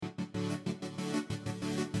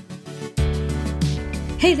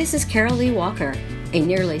Hey, this is Carol Lee Walker, a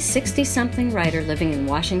nearly 60-something writer living in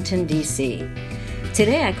Washington, D.C.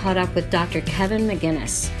 Today I caught up with Dr. Kevin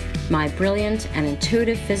McGinnis, my brilliant and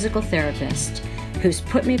intuitive physical therapist, who's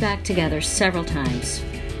put me back together several times,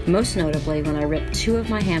 most notably when I ripped 2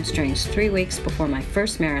 of my hamstrings 3 weeks before my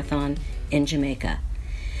first marathon in Jamaica.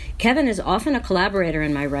 Kevin is often a collaborator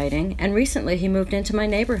in my writing, and recently he moved into my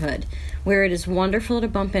neighborhood, where it is wonderful to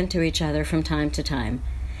bump into each other from time to time.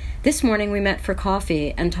 This morning we met for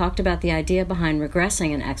coffee and talked about the idea behind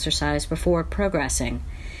regressing in exercise before progressing.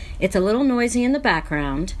 It's a little noisy in the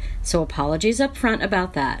background, so apologies up front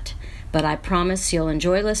about that, but I promise you'll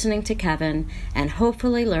enjoy listening to Kevin and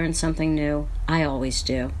hopefully learn something new. I always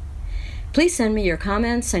do. Please send me your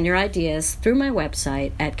comments and your ideas through my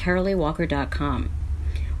website at caroleewalker.com.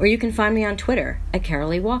 Or you can find me on Twitter at Carol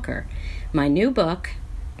Lee Walker. My new book,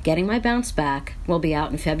 Getting My Bounce Back, will be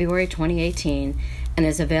out in February 2018 and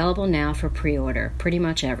is available now for pre-order pretty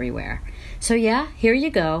much everywhere. So yeah, here you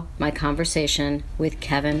go, my conversation with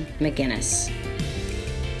Kevin McGinnis.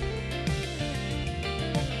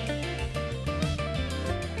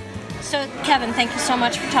 So Kevin, thank you so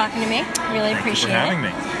much for talking to me. Really appreciate it. Thank you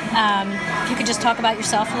for having me. If you could just talk about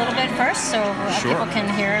yourself a little bit first, so Sure. people can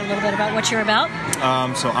hear a little bit about what you're about.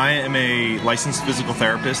 So I am a licensed physical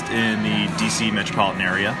therapist in the DC metropolitan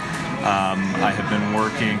area. I have been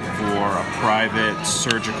working for a private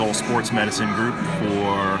surgical sports medicine group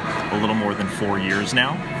for a little more than 4 years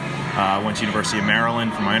now. I went to University of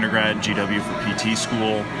Maryland for my undergrad, GW for PT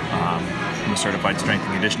school. I'm a certified strength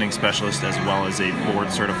and conditioning specialist as well as a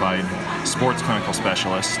board-certified sports clinical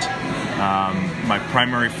specialist. My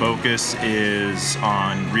primary focus is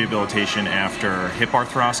on rehabilitation after hip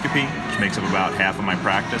arthroscopy, which makes up about half of my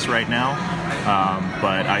practice right now.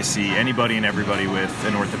 But I see anybody and everybody with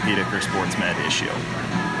an orthopedic or sports med issue.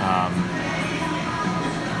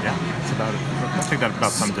 Yeah, that's about it. I think that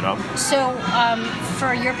about sums it up. So,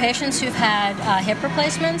 for your patients who've had hip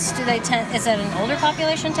replacements, is that an older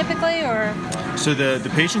population typically, or? So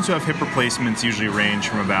the patients who have hip replacements usually range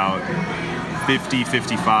from about 50,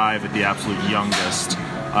 55 at the absolute youngest,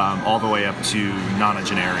 all the way up to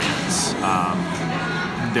nonagenarians.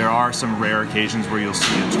 There are some rare occasions where you'll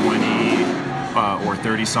see a 20 or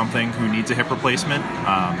 30-something who needs a hip replacement,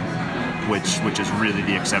 which is really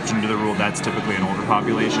the exception to the rule. That's typically an older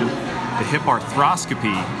population. The hip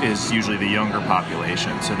arthroscopy is usually the younger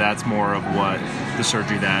population, so that's more of what the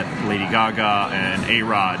surgery that Lady Gaga and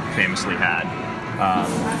A-Rod famously had.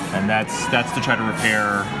 And that's to try to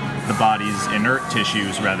repair the body's inert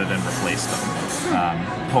tissues rather than replace them,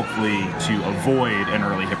 hopefully to avoid an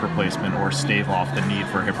early hip replacement or stave off the need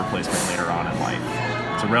for a hip replacement later on in life.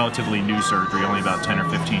 It's a relatively new surgery, only about 10 or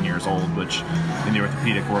 15 years old, which in the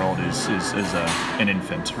orthopedic world is an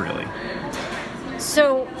infant, really.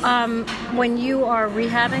 So, when you are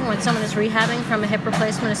rehabbing, when someone is rehabbing from a hip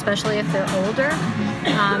replacement, especially if they're older,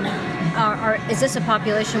 is this a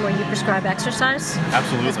population where you prescribe exercise?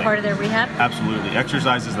 Absolutely. As part of their rehab? Absolutely.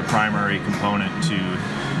 Exercise is the primary component to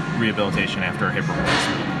rehabilitation after a hip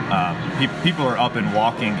replacement. People are up and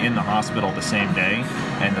walking in the hospital the same day,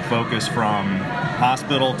 and the focus from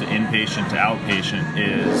hospital to inpatient to outpatient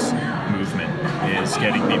is movement, is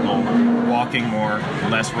getting people walking more,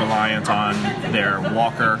 less reliant on their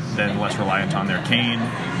walker, then less reliant on their cane,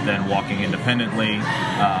 then walking independently.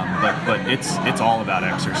 But it's all about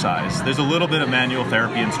exercise. There's a little bit of manual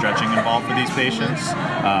therapy and stretching involved for these patients,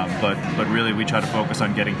 but really we try to focus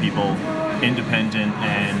on getting people independent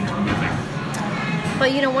and moving.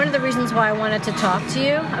 Well, one of the reasons why I wanted to talk to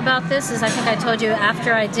you about this is I think I told you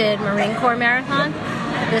after I did Marine Corps Marathon,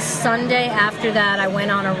 this Sunday after that I went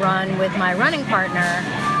on a run with my running partner,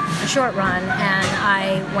 a short run, and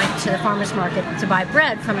I went to the farmer's market to buy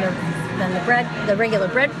bread from the regular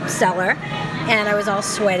bread seller, and I was all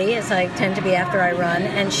sweaty, as I tend to be after I run,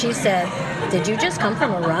 and she said, "Did you just come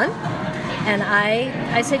from a run?" And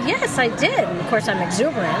I said, "Yes, I did." And of course, I'm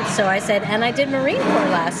exuberant, so I said, "And I did Marine Corps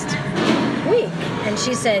last week." And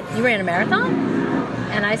she said, "You ran a marathon?"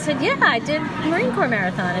 And I said, "Yeah, I did Marine Corps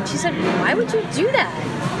Marathon." And she said, "Why would you do that?"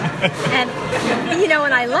 And,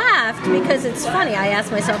 and I laughed because it's funny. I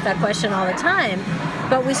ask myself that question all the time.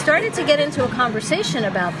 But we started to get into a conversation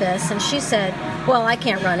about this, and she said, "Well, I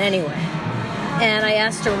can't run anyway." And I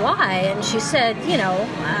asked her why, and she said,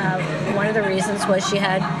 one of the reasons was she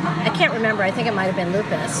had, I can't remember, I think it might have been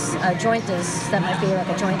lupus, that might be like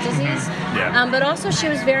a joint disease. Yeah. But also she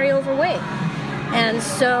was very overweight. And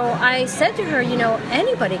so I said to her,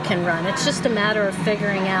 anybody can run. It's just a matter of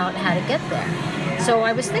figuring out how to get there. So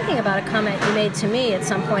I was thinking about a comment you made to me at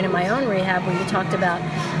some point in my own rehab where you talked about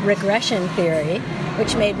regression theory,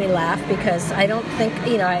 which made me laugh because I don't think,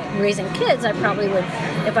 raising kids, I probably would,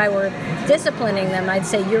 if I were disciplining them, I'd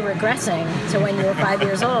say you're regressing to when you were 5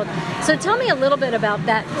 years old. So tell me a little bit about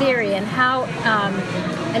that theory and how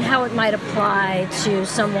it might apply to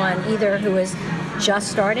someone either who is just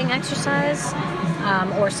starting exercise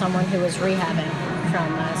or someone who is rehabbing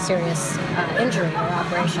from a serious injury or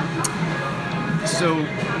operation. So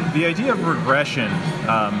the idea of regression,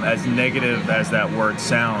 as negative as that word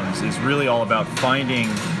sounds, is really all about finding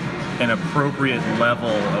an appropriate level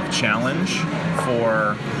of challenge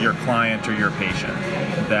for your client or your patient.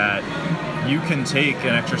 That you can take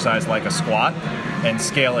an exercise like a squat and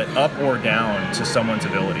scale it up or down to someone's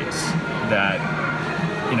abilities. That,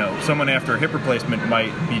 someone after a hip replacement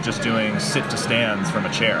might be just doing sit to stands from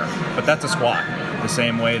a chair, but that's a squat. The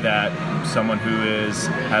same way that someone who is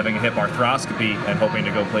having a hip arthroscopy and hoping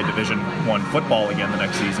to go play Division I football again the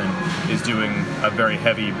next season is doing a very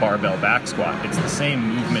heavy barbell back squat. It's the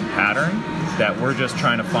same movement pattern that we're just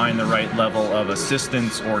trying to find the right level of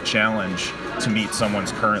assistance or challenge to meet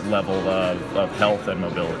someone's current level of health and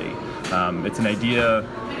mobility. It's an idea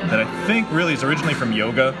that I think really is originally from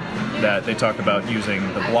yoga, that they talk about using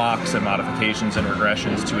the blocks and modifications and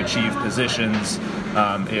regressions to achieve positions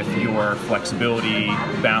if your flexibility,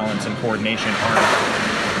 balance, and coordination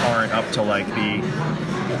aren't up to like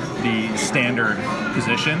the standard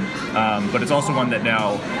position. But it's also one that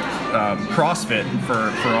now CrossFit,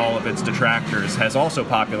 for all of its detractors, has also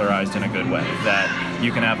popularized in a good way. That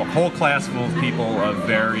you can have a whole class full of people of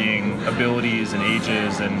varying abilities and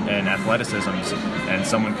ages and athleticisms, and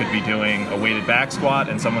someone could be doing a weighted back squat,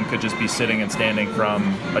 and someone could just be sitting and standing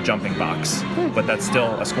from a jumping box. But that's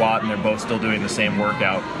still a squat, and they're both still doing the same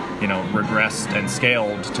workout, regressed and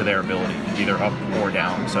scaled to their ability, either up or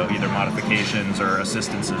down. So either modifications or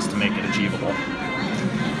assistances to make it achievable.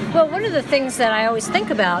 Well, one of the things that I always think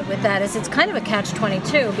about with that is it's kind of a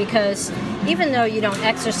catch-22, because even though you don't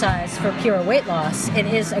exercise for pure weight loss, it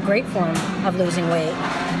is a great form of losing weight.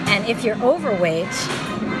 And if you're overweight,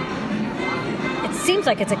 it seems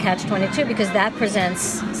like it's a catch-22 because that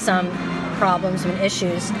presents some problems and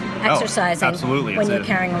issues exercising when you're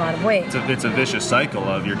carrying a lot of weight. It's a vicious cycle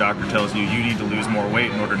of your doctor tells you need to lose more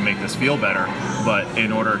weight in order to make this feel better, but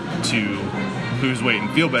in order to lose weight and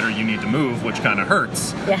feel better, you need to move, which kind of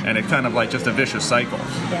hurts. Yeah. And it's kind of like just a vicious cycle.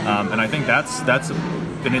 Yeah. And I think that's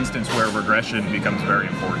an instance where regression becomes very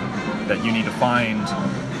important, that you need to find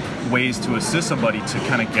ways to assist somebody to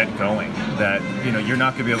kind of get going, that you're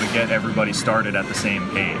not going to be able to get everybody started at the same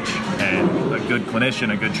page, and a good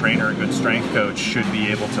clinician, a good trainer, a good strength coach should be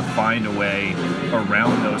able to find a way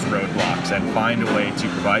around those roadblocks and find a way to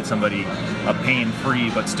provide somebody a pain-free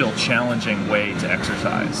but still challenging way to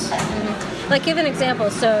exercise. Like, give an example.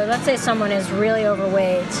 So let's say someone is really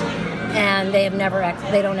overweight and they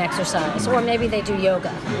don't exercise, or maybe they do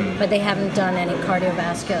yoga, but they haven't done any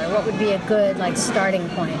cardiovascular. What would be a good starting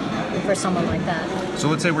point for someone like that? So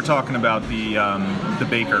let's say we're talking about the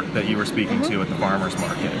baker that you were speaking to at the farmer's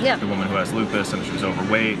market. Yeah. The woman who has lupus and she's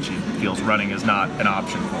overweight. She feels running is not an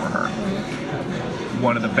option for her.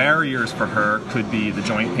 One of the barriers for her could be the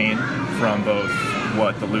joint pain from both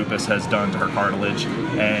what the lupus has done to her cartilage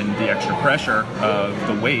and the extra pressure of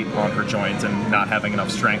the weight on her joints and not having enough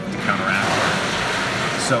strength to counteract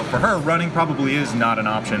it. So for her, running probably is not an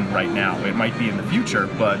option right now. It might be in the future,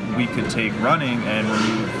 but we could take running and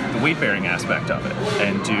remove the weight-bearing aspect of it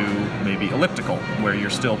and do maybe elliptical, where you're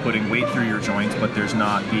still putting weight through your joints, but there's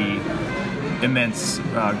not the immense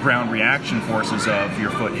ground reaction forces of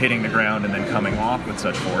your foot hitting the ground and then coming off with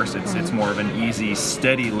such force. It's more of an easy,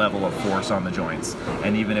 steady level of force on the joints.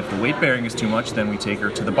 And even if the weight bearing is too much, then we take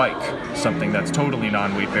her to the bike, something that's totally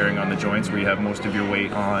non-weight bearing on the joints, where you have most of your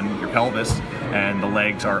weight on your pelvis and the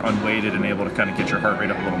legs are unweighted and able to kind of get your heart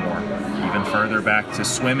rate up a little more. Even further back to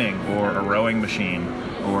swimming or a rowing machine,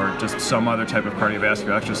 or just some other type of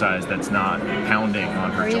cardiovascular exercise that's not pounding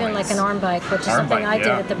on her joints. Or even like an arm bike, which is something I did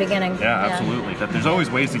at the beginning. Yeah, absolutely. That there's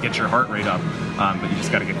always ways to get your heart rate up, but you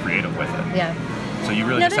just got to get creative with it. Yeah. So you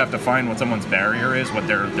really just have to find what someone's barrier is, what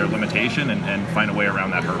their limitation, and find a way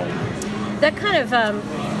around that hurdle. That kind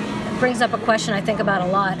of brings up a question I think about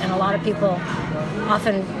a lot, and a lot of people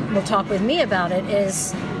often will talk with me about it,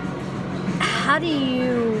 is how do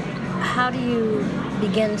you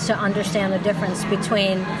begin to understand the difference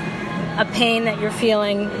between a pain that you're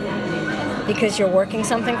feeling because you're working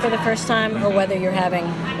something for the first time, or whether you're having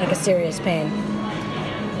a serious pain?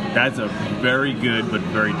 That's a very good but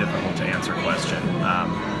very difficult to answer question.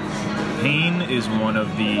 Pain is one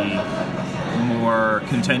of the more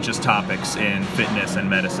contentious topics in fitness and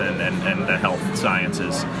medicine and the health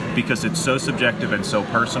sciences, because it's so subjective and so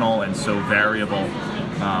personal and so variable.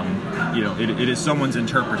 it is someone's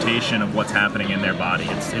interpretation of what's happening in their body.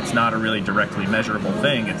 It's not a really directly measurable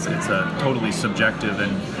thing. It's a totally subjective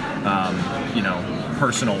and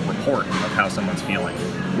personal report of how someone's feeling.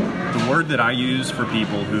 The word that I use for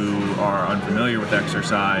people who are unfamiliar with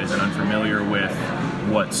exercise and unfamiliar with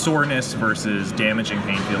what soreness versus damaging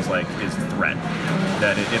pain feels like is threat.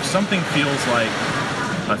 That if something feels like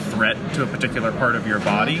a threat to a particular part of your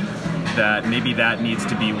body, that maybe that needs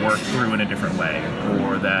to be worked through in a different way,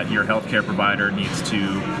 or that your healthcare provider needs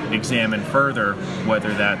to examine further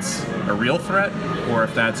whether that's a real threat or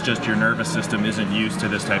if that's just your nervous system isn't used to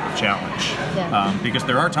this type of challenge. Yeah. Because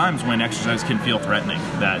there are times when exercise can feel threatening,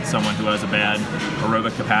 that someone who has a bad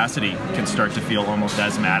aerobic capacity can start to feel almost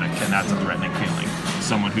asthmatic, and that's a threatening feeling.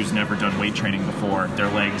 Someone who's never done weight training before, their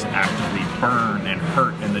legs actively burn and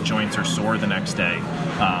hurt and the joints are sore the next day.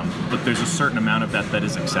 But there's a certain amount of that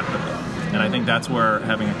is acceptable. And I think that's where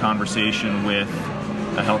having a conversation with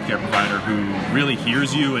a healthcare provider who really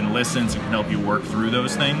hears you and listens and can help you work through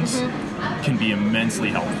those things can be immensely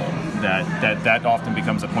helpful. That often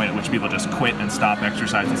becomes a point at which people just quit and stop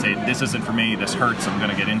exercise and say, this isn't for me, this hurts, I'm going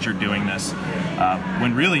to get injured doing this.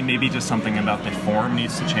 When really maybe just something about the form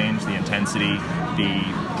needs to change, the intensity, the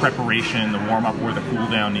preparation, the warm-up or the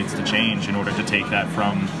cool-down needs to change in order to take that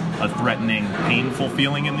from a threatening, painful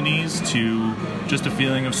feeling in the knees to just a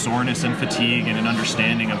feeling of soreness and fatigue and an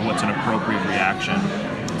understanding of what's an appropriate reaction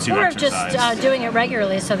to or exercise. Just doing it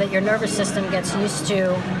regularly so that your nervous system gets used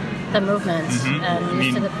to the movements. And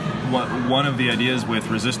used to the... One of the ideas with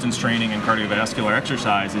resistance training and cardiovascular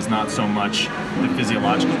exercise is not so much the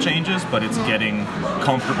physiological changes, but it's getting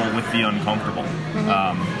comfortable with the uncomfortable.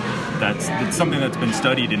 It's something that's been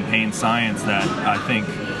studied in pain science that I think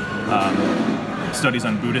studies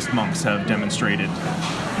on Buddhist monks have demonstrated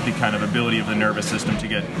the kind of ability of the nervous system to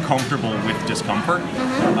get comfortable with discomfort.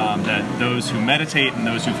 That those who meditate and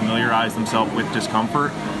those who familiarize themselves with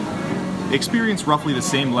discomfort experience roughly the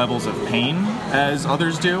same levels of pain as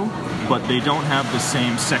others do, but they don't have the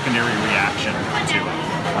same secondary reaction to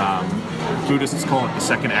it. Buddhists call it the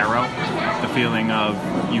second arrow, the feeling of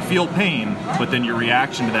you feel pain, but then your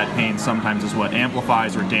reaction to that pain sometimes is what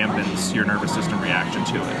amplifies or dampens your nervous system reaction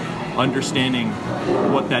to it. Understanding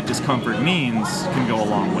what that discomfort means can go a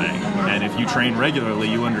long way. And if you train regularly,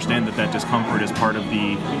 you understand that discomfort is part of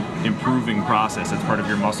the improving process. It's part of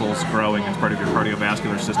your muscles growing. It's part of your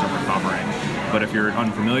cardiovascular system recovering. But if you're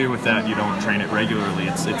unfamiliar with that, you don't train it regularly,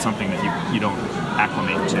 it's something that you don't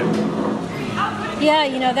acclimate to.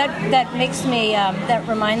 Yeah, that makes me, that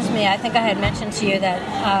reminds me, I think I had mentioned to you that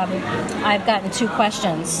I've gotten 2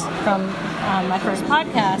 questions from my first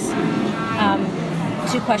podcast.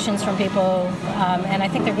 2 questions from people, and I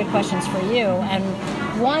think they're good questions for you. And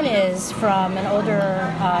one is from an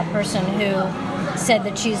older person who said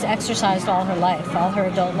that she's exercised all her life, all her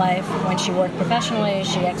adult life. When she worked professionally,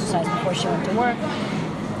 she exercised before she went to work.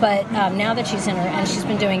 But now that she's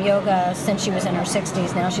been doing yoga since she was in her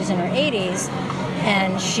 60s, now she's in her 80s,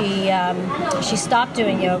 and she stopped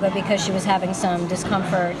doing yoga because she was having some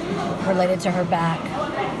discomfort related to her back.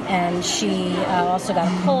 And she also got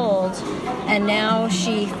a cold, and now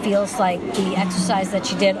she feels like the exercise that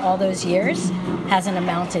she did all those years hasn't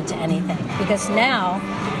amounted to anything. Because now,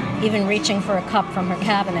 even reaching for a cup from her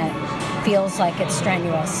cabinet feels like it's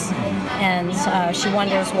strenuous, and she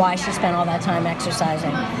wonders why she spent all that time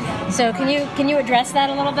exercising. So can you address that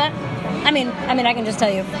a little bit? I mean, I can just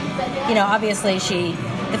tell you, obviously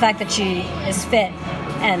the fact that she is fit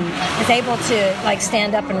and is able to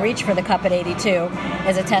stand up and reach for the cup at 82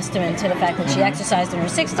 is a testament to the fact that she exercised in her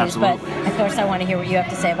 60s. Absolutely. But of course I want to hear what you have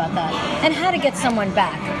to say about that. And how to get someone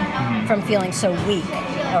back from feeling so weak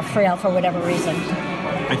or frail for whatever reason.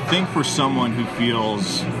 I think for someone who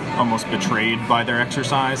feels almost betrayed by their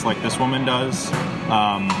exercise, like this woman does,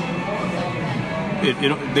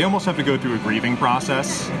 they almost have to go through a grieving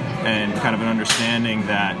process and kind of an understanding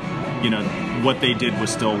that what they did was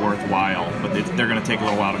still worthwhile, but they're going to take a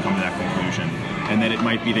little while to come to that conclusion. And that it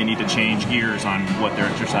might be they need to change gears on what their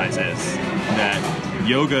exercise is. That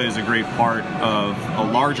yoga is a great part of a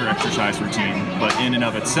larger exercise routine, but in and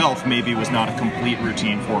of itself maybe was not a complete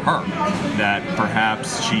routine for her. That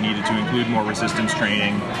perhaps she needed to include more resistance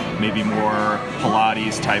training, maybe more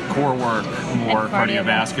Pilates type core work, more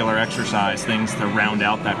cardiovascular exercise, things to round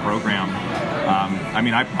out that program.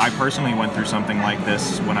 I personally went through something like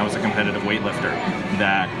this when I was a competitive weightlifter,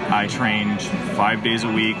 that I trained 5 days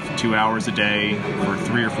a week, 2 hours a day, for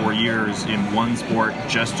 3 or 4 years in one sport,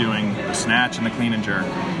 just doing the snatch and the clean and jerk.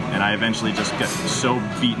 And I eventually just got so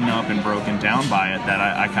beaten up and broken down by it that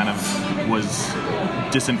I kind of was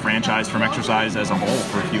disenfranchised from exercise as a whole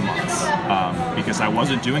for a few months because I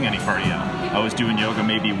wasn't doing any cardio. I was doing yoga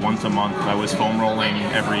maybe once a month. I was foam rolling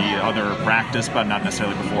every other practice, but not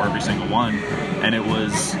necessarily before every single one. And it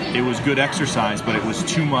was good exercise, but it was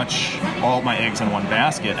too much, all my eggs in one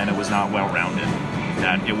basket, and it was not well-rounded.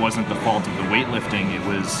 That it wasn't the fault of the weightlifting, it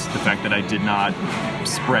was the fact that I did not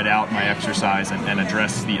spread out my exercise and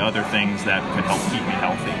address the other things that could help keep me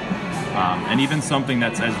healthy. And even something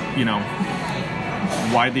that's as,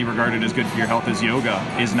 widely regarded as good for your health as yoga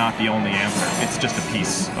is not the only answer. It's just a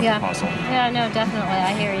piece of the puzzle. Yeah, no, definitely.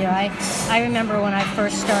 I hear you. I remember when I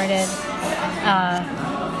first started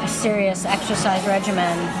a serious exercise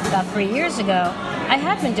regimen about 3 years ago, I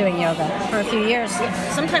had been doing yoga for a few years,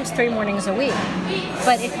 sometimes 3 mornings a week.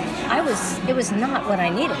 But it was not what I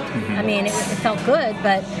needed. Mm-hmm. I mean, it felt good,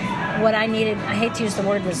 but what I needed, I hate to use the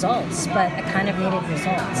word results, but I kind of needed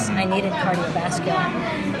results. I needed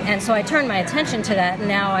cardiovascular. And so I turned my attention to that, and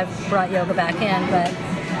now I've brought yoga back in, but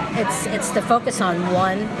it's the focus on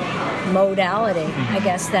one modality, I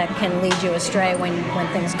guess, that can lead you astray when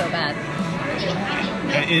things go bad.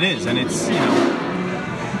 It is, and it's,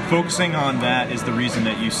 focusing on that is the reason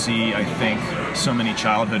that you see, I think, so many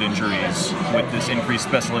childhood injuries with this increased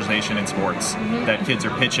specialization in sports, that kids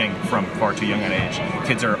are pitching from far too young an age.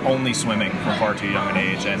 Kids are only swimming from far too young an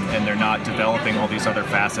age, and they're not developing all these other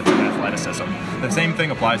facets of athleticism. The same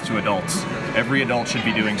thing applies to adults. Every adult should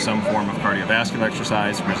be doing some form of cardiovascular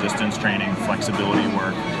exercise, resistance training, flexibility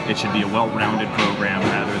work. It should be a well-rounded program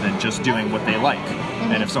rather than just doing what they like.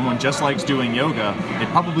 And if someone just likes doing yoga, it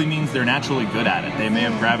probably means they're naturally good at it. They may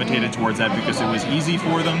have gravitated towards that because it was easy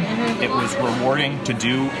for them. It was rewarding to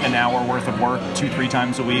do an hour worth of work 2-3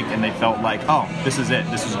 times a week, and they felt like, oh, this is it.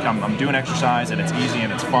 I'm doing exercise, and it's easy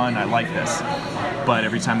and it's fun. I like this. But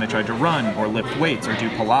every time they tried to run or lift weights or do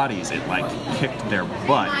Pilates, it kicked their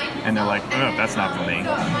butt, and they're like, oh, that's not for me.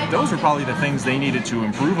 Those were probably the things they needed to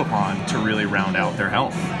improve upon to really round out their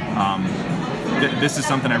health. This is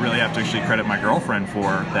something I really have to actually credit my girlfriend for,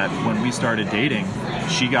 that when we started dating,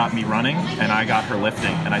 she got me running and I got her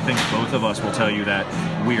lifting. And I think both of us will tell you that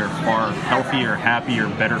we are far healthier, happier,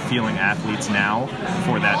 better feeling athletes now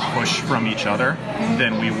for that push from each other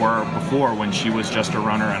than we were before when she was just a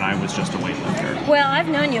runner and I was just a weightlifter. Well, I've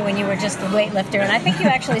known you when you were just a weightlifter, and I think you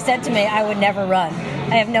actually said to me, I would never run.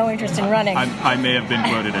 I have no interest in running. I may have been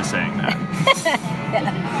quoted as saying that.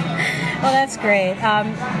 Yeah. Well, that's great.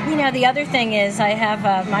 The other thing is I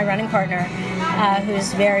have my running partner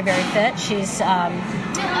who's very, very fit. She's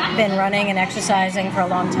been running and exercising for a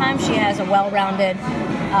long time. She has a well-rounded,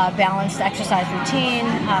 balanced exercise routine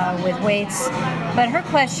with weights. But her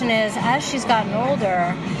question is, as she's gotten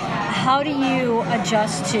older, how do you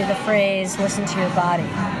adjust to the phrase, listen to your body?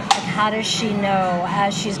 How does she know,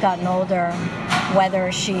 as she's gotten older,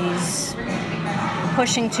 whether she's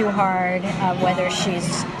pushing too hard, whether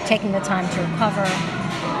she's taking the time to recover?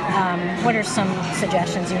 What are some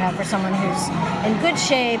suggestions you have for someone who's in good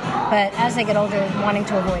shape, but as they get older, wanting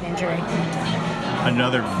to avoid injury?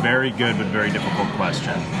 Another very good but very difficult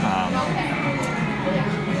question.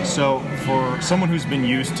 So for someone who's been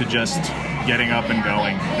used to just getting up and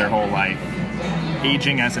going their whole life,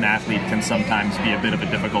 aging as an athlete can sometimes be a bit of a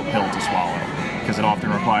difficult pill to swallow, because it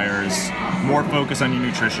often requires more focus on your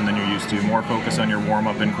nutrition than you're used to, more focus on your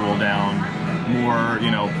warm-up and cool-down, more,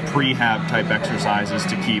 prehab type exercises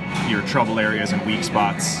to keep your trouble areas and weak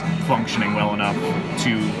spots functioning well enough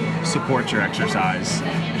to support your exercise.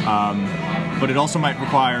 But it also might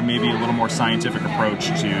require maybe a little more scientific approach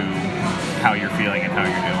to how you're feeling and how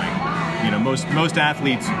you're doing. Most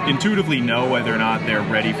athletes intuitively know whether or not they're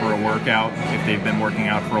ready for a workout. If they've been working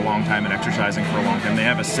out for a long time and exercising for a long time, they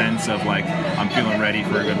have a sense of I'm feeling ready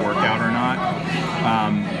for a good workout or not.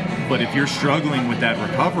 But if you're struggling with that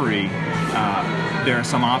recovery, there are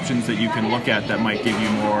some options that you can look at that might give you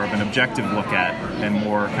more of an objective look at and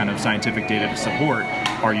more kind of scientific data to support,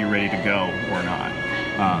 are you ready to go or not?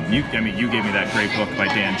 You gave me that great book by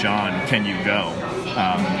Dan John, Can You Go?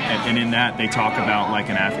 And in that, they talk about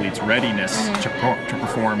an athlete's readiness to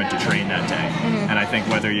perform and to train that day. And I think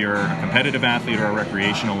whether you're a competitive athlete or a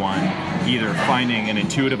recreational one, either finding an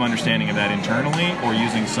intuitive understanding of that internally or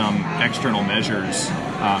using some external measures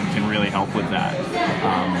can really help with that.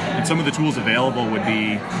 And some of the tools available would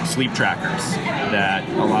be sleep trackers, that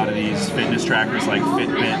a lot of these fitness trackers like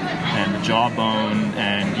Fitbit and the Jawbone,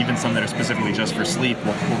 and even some that are specifically just for sleep,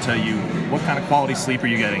 will tell you what kind of quality sleep are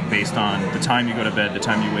you getting based on the time you go to bed, the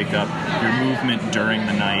time you wake up, your movement during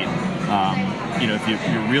the night. if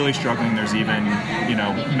you're really struggling, there's even,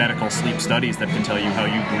 medical sleep studies that can tell you how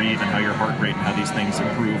you breathe and how your heart rate and how these things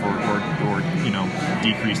improve or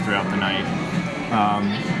decrease throughout the night.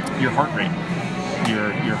 Your heart rate.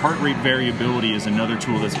 Your heart rate variability is another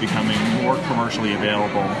tool that's becoming more commercially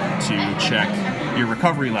available to check your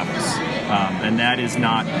recovery levels. And that is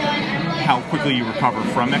not how quickly you recover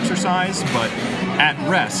from exercise, but at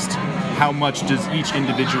rest, how much does each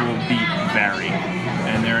individual beat vary?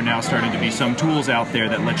 And there are now starting to be some tools out there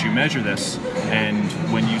that let you measure this. And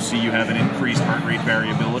when you see you have an increased heart rate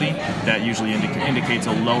variability, that usually indicates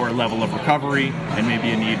a lower level of recovery and maybe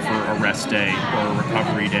a need for a rest day or a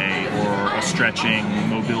recovery day or a stretching,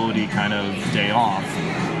 mobility kind of day off.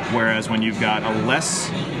 Whereas when you've got a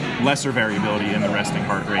lesser variability in the resting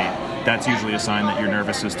heart rate, that's usually a sign that your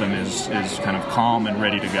nervous system is kind of calm and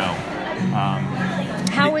ready to go.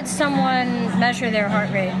 How would someone measure their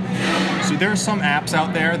heart rate? So there are some apps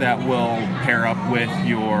out there that will pair up with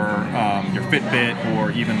your Fitbit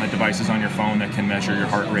or even the devices on your phone that can measure your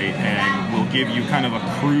heart rate and will give you kind of a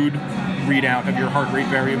crude readout of your heart rate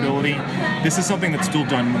variability. This is something that's still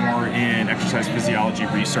done more in exercise physiology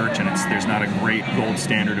research, and there's not a great gold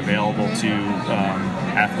standard available to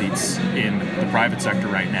athletes in the private sector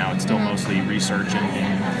right now. It's still mostly research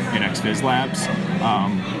in ex-phys labs.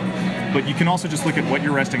 But you can also just look at what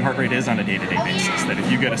your resting heart rate is on a day-to-day basis. That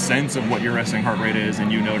if you get a sense of what your resting heart rate is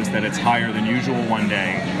and you notice that it's higher than usual one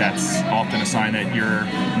day, that's often a sign that your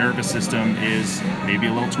nervous system is maybe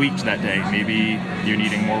a little tweaked that day. Maybe you're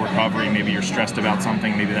needing more recovery. Maybe you're stressed about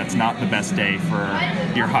something. Maybe that's not the best day for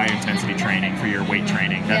your high-intensity training, for your weight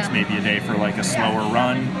training. That's maybe a day for like a slower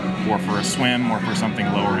run or for a swim or for something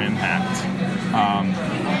lower impact.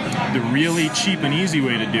 The really cheap and easy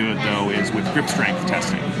way to do it, though, is with grip strength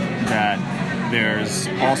testing. That there's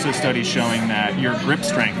also studies showing that your grip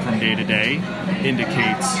strength from day to day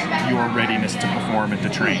indicates your readiness to perform and to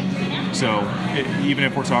train. So even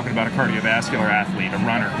if we're talking about a cardiovascular athlete, a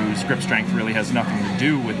runner whose grip strength really has nothing to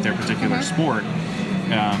do with their particular sport,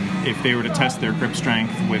 if they were to test their grip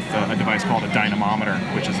strength with a device called a dynamometer,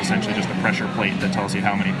 which is essentially just a pressure plate that tells you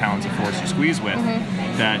how many pounds of force you squeeze with,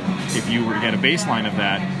 that if you were to get a baseline of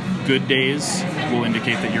that, good days will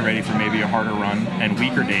indicate that you're ready for maybe a harder run, and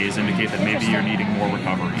weaker days indicate that maybe you're needing more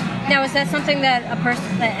recovery. Now, is that something that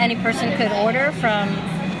any person could order from,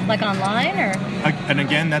 like, online, or? And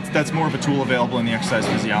again, that's more of a tool available in the exercise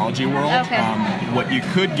physiology world. Okay. What you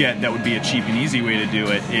could get that would be a cheap and easy way to do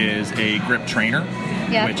it is a grip trainer,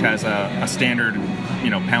 which has a standard,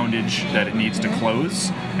 poundage that it needs to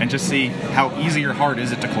close, and just see how easy or hard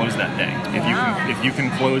is it to close that day. If you can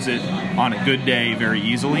close it on a good day very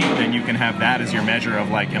easily, then you can have that as your measure of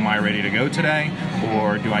like, am I ready to go today,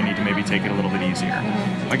 or do I need to maybe take it a little bit easier?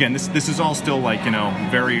 Again, this is all still like,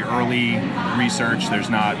 very early research. There's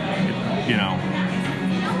not,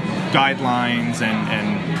 guidelines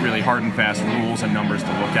and really hard and fast rules and numbers to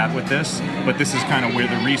look at with this, but this is kind of where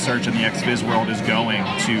the research in the ex-phys world is going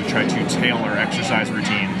to try to tailor exercise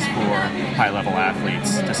routines for high-level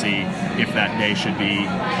athletes to see if that day should be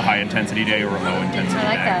a high-intensity day or a low-intensity day. I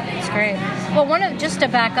like that. It's great. Well, just to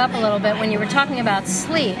back up a little bit, when you were talking about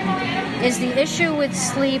sleep, is the issue with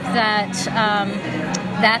sleep that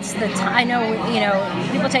that's the time? I know,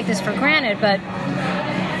 people take this for granted, but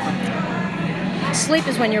sleep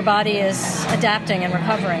is when your body is adapting and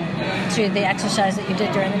recovering to the exercise that you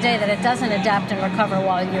did during the day, that it doesn't adapt and recover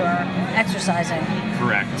while you're exercising.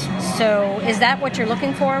 Correct. So is that what you're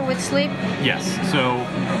looking for with sleep? Yes. So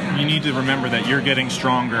you need to remember that you're getting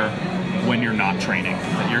stronger when you're not training,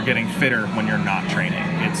 that you're getting fitter when you're not training.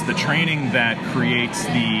 It's the training that creates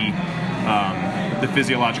the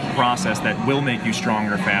physiological process that will make you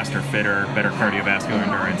stronger, faster, fitter, better cardiovascular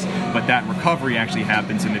endurance, but that recovery actually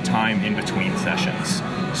happens in the time in between sessions.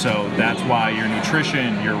 So that's why your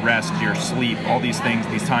nutrition, your rest, your sleep, all these things,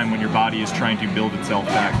 these time when your body is trying to build itself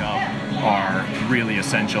back up, are really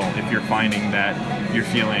essential if you're finding that you're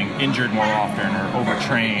feeling injured more often or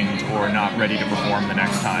overtrained or not ready to perform the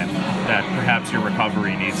next time, that perhaps your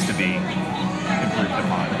recovery needs to be improved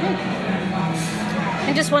upon.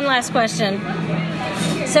 And just one last question.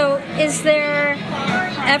 So is there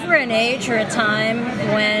ever an age or a time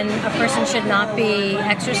when a person should not be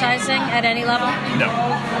exercising at any level? No.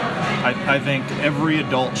 I think every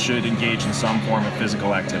adult should engage in some form of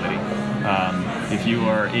physical activity. If you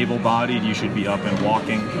are able-bodied, you should be up and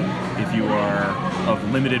walking. If you are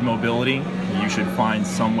of limited mobility, you should find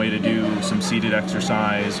some way to do some seated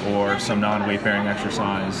exercise or some non-weight bearing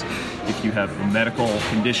exercise. If you have a medical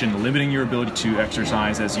condition limiting your ability to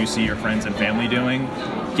exercise as you see your friends and family doing,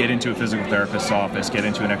 get into a physical therapist's office, get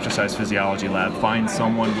into an exercise physiology lab, find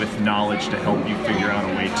someone with knowledge to help you figure out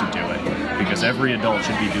a way to do it. Because every adult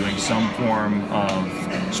should be doing some form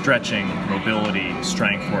of stretching, mobility,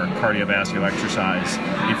 strength work, cardiovascular exercise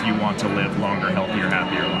if you want to live longer, healthier,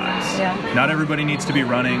 happier lives. Yeah. Not everybody needs to be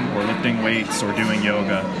running or lifting weights or doing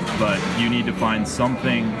yoga, but you need to find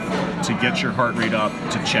something to get your heart rate up,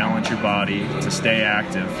 to challenge your body, to stay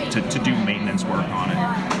active, to do maintenance work on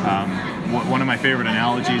it. One of my favorite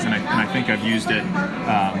analogies, and I think I've used it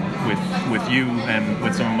with you and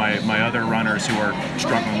with some of my other runners who are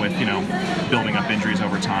struggling with, building up injuries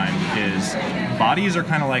over time, is bodies are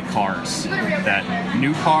kind of like cars. That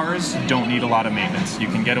new cars don't need a lot of maintenance. You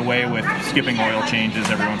can get away with skipping oil changes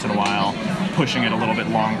every once in a while, pushing it a little bit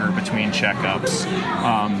longer between checkups.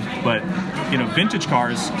 But vintage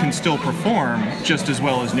cars can still perform just as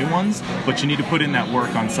well as new ones, but you need to put in that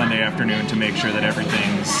work on Sunday afternoon to make sure that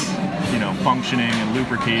everything's functioning and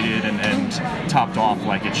lubricated and topped off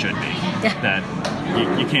like it should be. Yeah.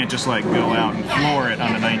 That you can't just go out and floor it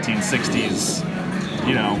on a 1960s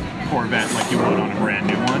Corvette like you would on a brand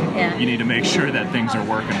new one. Yeah. You need to make sure that things are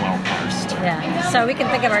working well first. Yeah. So we can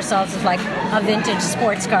think of ourselves as like a vintage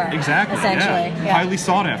sports car. Exactly. Essentially. Yeah. Highly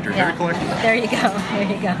sought after. Yeah. Very collectible. There you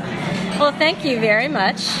go. Well, thank you very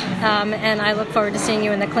much. And I look forward to seeing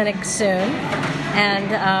you in the clinic soon. And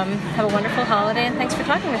have a wonderful holiday, and thanks for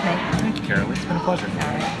talking with me. Thank you, Carol. It's been a pleasure. All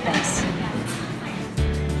right, thanks.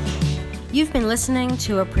 You've been listening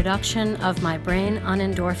to a production of My Brain on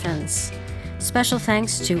Endorphins. Special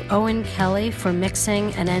thanks to Owen Kelly for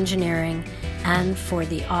mixing and engineering, and for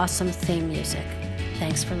the awesome theme music.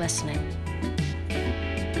 Thanks for listening.